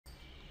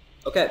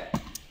Okay,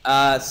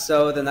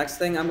 so the next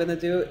thing I'm going to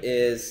do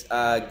is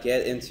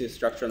get into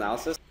structural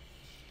analysis,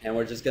 and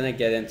we're just going to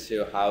get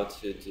into how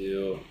to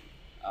do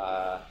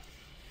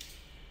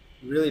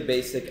really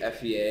basic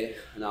FEA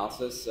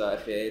analysis,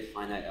 FEA,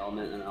 finite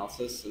element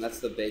analysis, and that's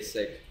the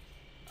basic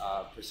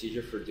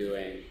procedure for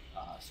doing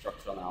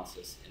structural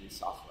analysis in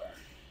software.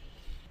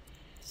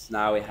 So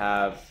now we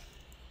have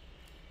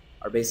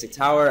our basic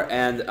tower,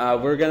 and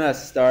we're going to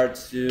start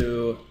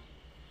to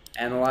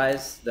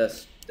analyze the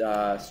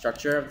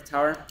structure of the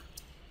tower.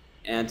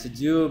 And to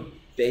do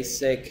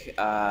basic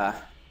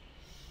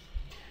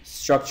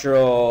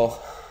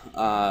structural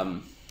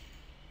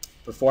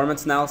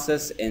performance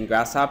analysis in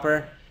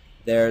Grasshopper,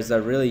 there's a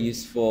really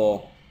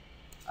useful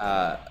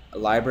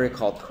library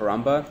called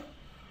Karamba.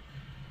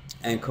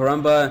 And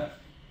Karamba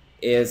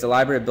is a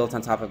library built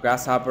on top of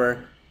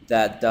Grasshopper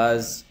that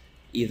does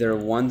either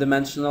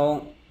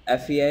one-dimensional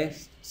FEA,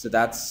 so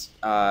that's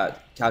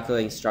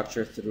calculating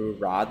structure through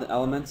rod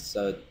elements,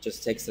 so it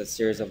just takes a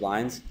series of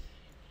lines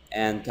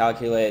and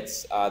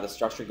calculates the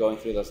structure going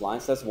through those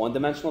lines. So that's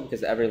one-dimensional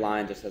because every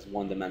line just has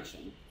one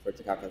dimension for it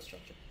to calculate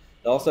structure.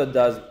 It also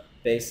does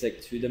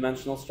basic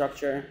two-dimensional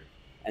structure,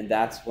 and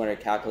that's when it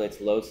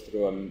calculates loads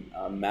through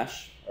a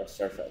mesh or a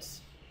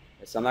surface.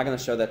 So I'm not going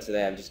to show that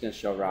today. I'm just going to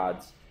show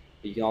rods.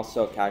 But you can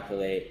also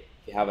calculate,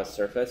 if you have a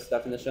surface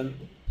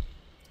definition,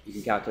 you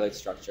can calculate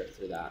structure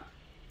through that.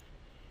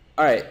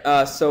 All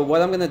right, so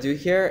what I'm going to do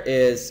here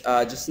is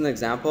just an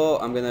example.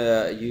 I'm going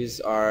to use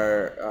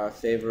our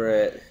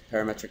favorite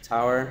parametric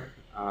tower,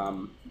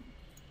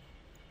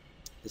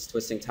 this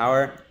twisting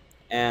tower,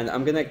 and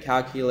I'm going to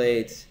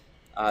calculate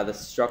the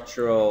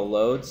structural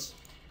loads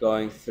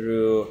going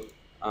through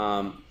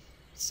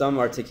some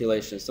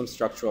articulation, some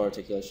structural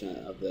articulation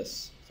of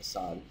this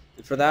facade.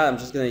 And for that, I'm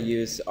just going to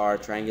use our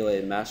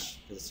triangulated mesh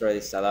because it's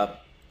already set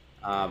up,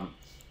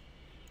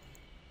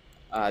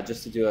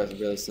 just to do a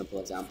really simple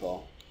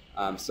example.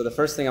 So the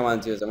first thing I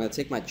want to do is I'm going to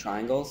take my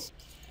triangles.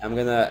 I'm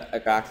going to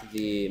extract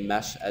the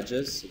mesh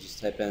edges. So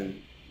just type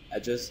in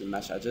edges and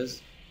mesh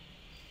edges.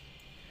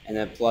 And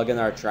then plug in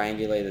our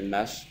triangulated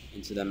mesh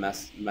into the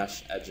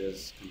mesh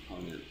edges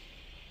component.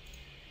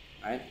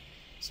 All right.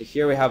 So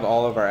here we have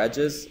all of our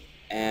edges.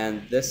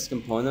 And this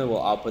component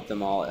will output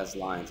them all as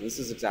lines. And this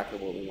is exactly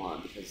what we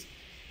want because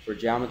for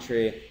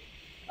geometry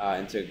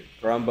into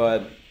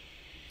Karamba,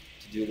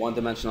 to do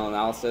one-dimensional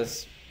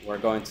analysis, we're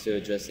going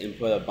to just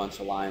input a bunch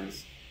of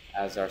lines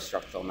as our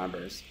structural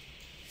members.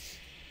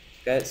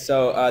 Okay,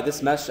 so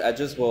this mesh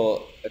edges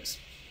will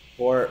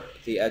export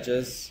the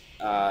edges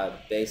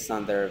based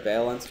on their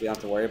valence. We don't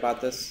have to worry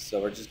about this, so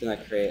we're just going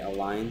to create a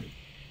line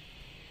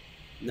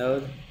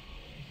node,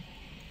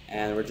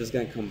 and we're just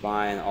going to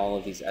combine all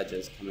of these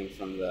edges coming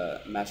from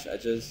the mesh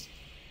edges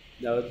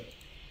node,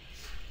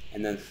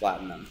 and then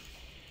flatten them.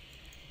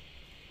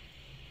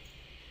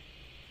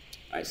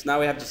 All right, so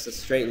now we have just a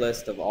straight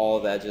list of all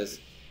of the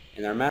edges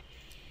in our mesh.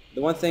 The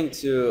one thing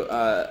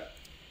to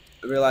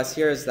realize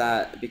here is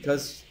that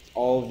because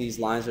all of these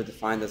lines are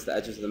defined as the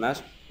edges of the mesh,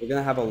 we're going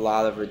to have a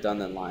lot of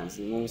redundant lines.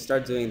 And when we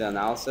start doing the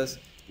analysis,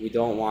 we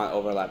don't want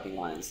overlapping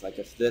lines. Like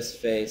if this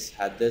face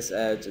had this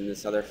edge and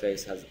this other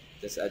face has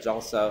this edge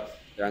also,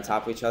 they're on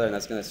top of each other, and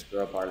that's going to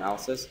screw up our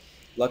analysis.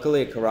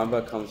 Luckily,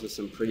 Karamba comes with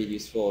some pretty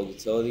useful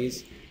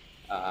utilities,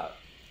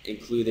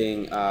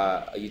 including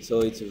a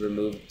utility to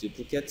remove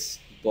duplicates,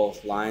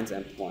 both lines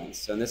and points.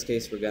 So in this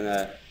case, we're going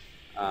to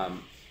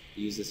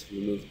use this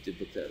remove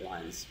duplicate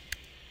lines.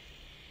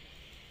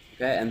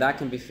 Okay, and that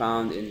can be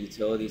found in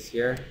utilities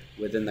here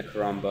within the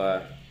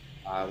Karamba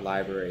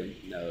library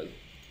node.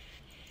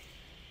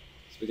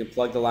 So we can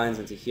plug the lines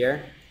into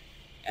here,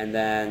 and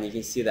then you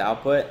can see the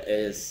output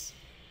is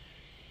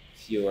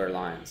fewer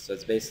lines. So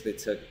it's basically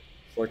took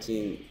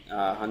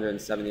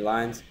 1,470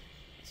 lines,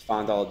 it's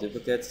found all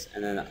duplicates,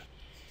 and then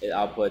it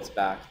outputs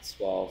back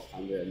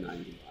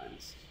 1,290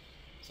 lines.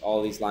 So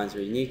all these lines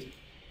are unique.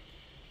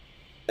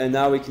 And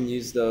now we can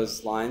use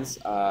those lines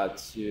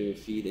to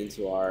feed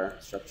into our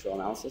structural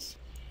analysis.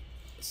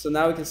 So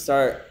now we can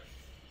start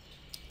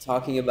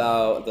talking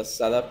about the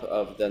setup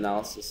of the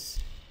analysis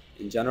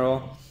in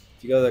general.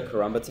 If you go to the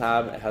Karamba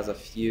tab, it has a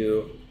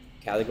few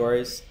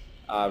categories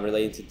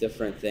relating to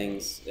different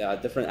things,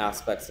 different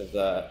aspects of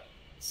the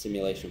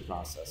simulation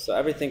process. So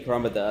everything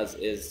Karamba does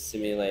is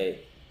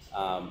simulate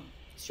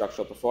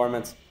structural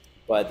performance,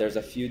 but there's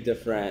a few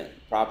different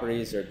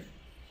properties or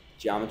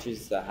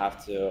geometries that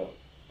have to,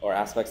 or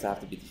aspects that have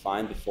to be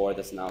defined before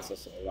this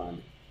analysis will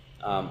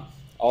run.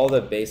 All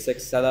the basic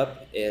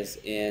setup is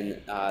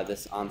in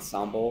this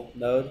ensemble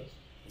node.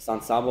 This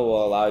ensemble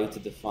will allow you to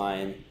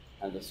define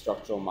the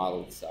structural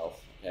model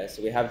itself. Okay,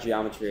 so we have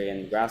geometry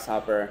in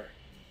Grasshopper,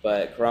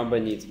 but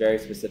Karamba needs very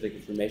specific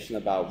information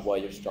about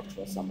what your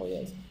structural assembly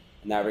is.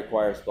 And that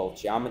requires both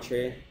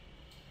geometry,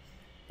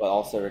 but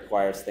also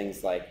requires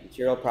things like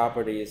material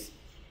properties,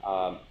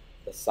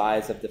 the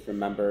size of different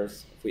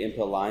members. If we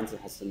input lines, it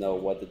has to know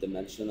what the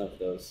dimension of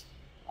those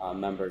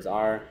members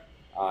are.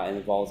 It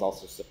involves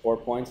also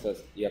support points, so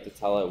you have to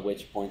tell it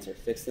which points are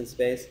fixed in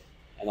space,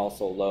 and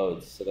also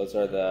loads. So those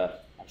are the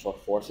actual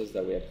forces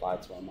that we apply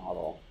to our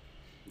model.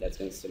 that's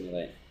going to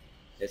simulate.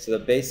 Okay, so the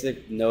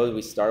basic node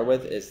we start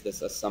with is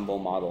this assemble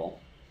model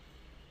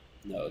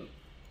node.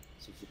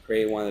 So if you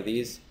create one of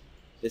these,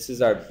 this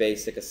is our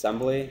basic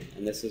assembly,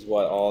 and this is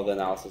what all the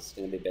analysis is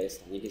going to be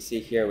based on. You can see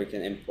here we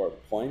can import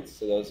points.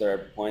 So those are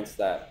points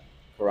that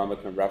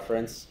Karamba can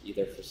reference,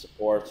 either for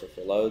supports or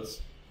for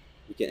loads.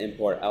 We can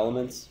import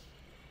elements.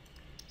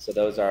 So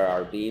those are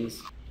our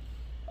beams.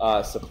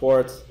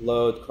 Support,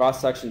 load,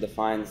 cross-section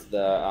defines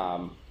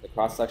the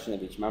cross-section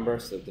of each member,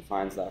 so it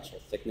defines the actual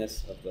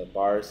thickness of the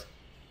bars,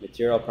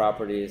 material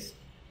properties,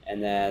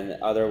 and then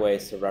other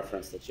ways to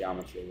reference the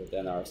geometry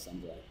within our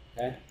assembly,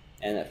 okay?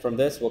 And from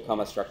this will come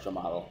a structural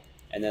model.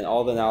 And then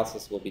all the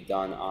analysis will be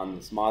done on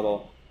this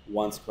model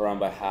once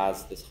Karamba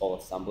has this whole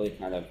assembly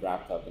kind of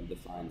wrapped up and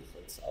defined for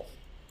itself.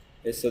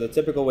 Okay, so the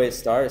typical way to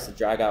start is to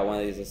drag out one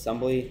of these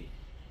assembly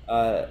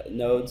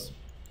nodes,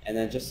 and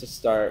then just to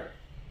start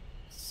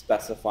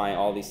specifying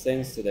all these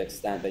things to the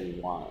extent that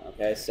you want,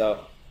 okay?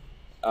 So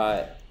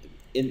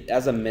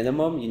as a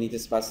minimum, you need to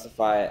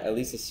specify at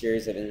least a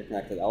series of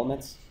interconnected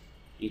elements.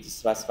 You need to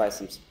specify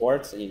some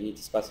supports, and you need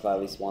to specify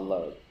at least one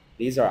load.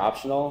 These are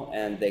optional,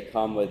 and they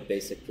come with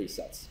basic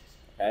presets,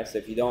 okay? So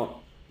if you don't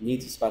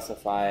need to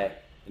specify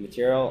the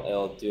material,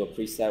 it'll do a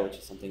preset, which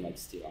is something like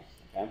steel,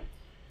 okay?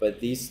 But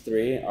these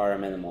three are a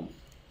minimum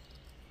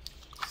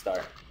to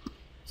start.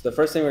 So the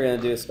first thing we're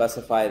going to do is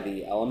specify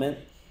the element,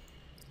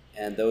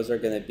 and those are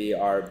going to be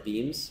our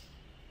beams.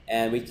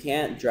 And we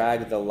can't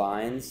drag the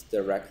lines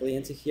directly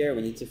into here.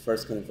 We need to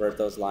first convert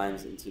those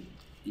lines into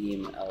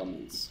beam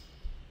elements.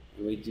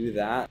 And we do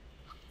that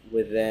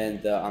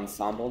within the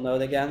ensemble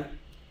node again.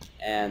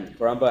 And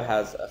Karamba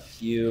has a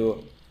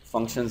few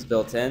functions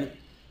built in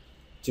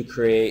to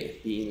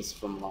create beams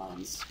from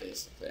lines,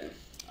 basically.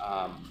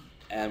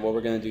 And what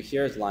we're going to do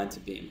here is line to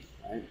beam,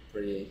 right?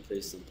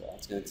 Pretty simple.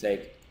 It's going to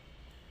take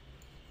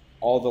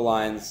all the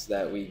lines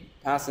that we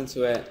pass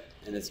into it,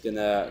 and it's going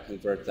to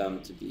convert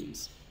them to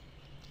beams.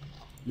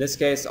 In this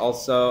case,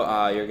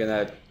 also, you're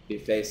going to be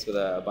faced with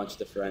a bunch of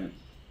different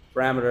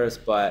parameters,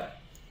 but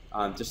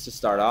just to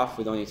start off,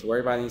 we don't need to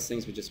worry about these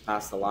things. We just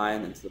pass the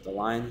line into the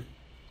line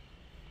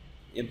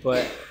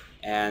input,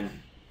 and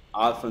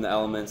out from the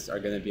elements are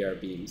going to be our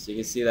beams. So you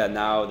can see that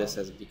now this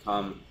has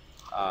become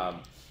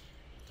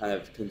kind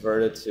of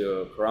converted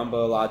to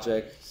Karamba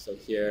logic. So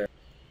here,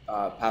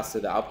 passed to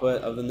the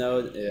output of the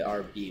node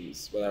are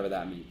beams, whatever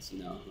that means.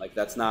 You know, like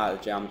that's not a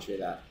geometry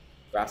that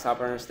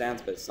Grasshopper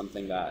understands, but it's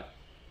something that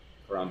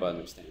Karamba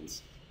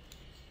understands.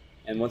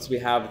 And once we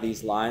have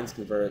these lines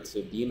converted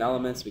to beam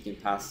elements, we can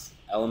pass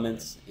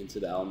elements into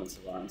the elements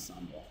of our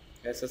ensemble.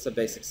 Okay, so that's a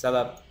basic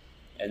setup.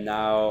 And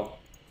now,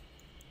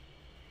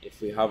 if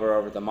we hover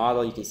over the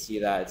model, you can see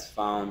that it's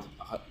found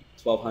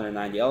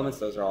 1,290 elements.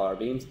 Those are all our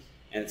beams.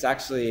 And it's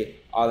actually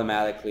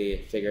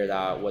automatically figured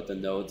out what the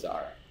nodes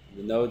are.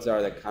 The nodes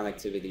are the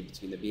connectivity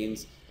between the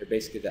beams. They're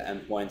basically the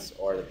endpoints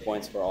or the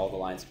points where all the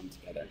lines come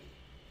together.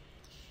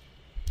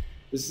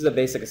 This is a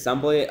basic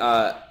assembly.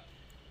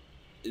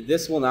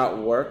 This will not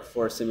work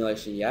for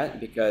simulation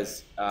yet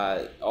because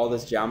all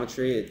this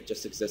geometry, it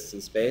just exists in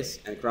space,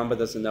 and Karamba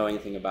doesn't know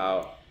anything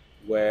about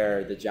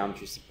where the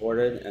geometry is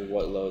supported and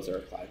what loads are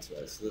applied to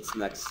it. So that's the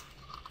next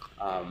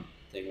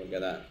thing we're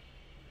gonna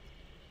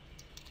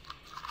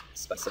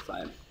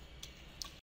specify.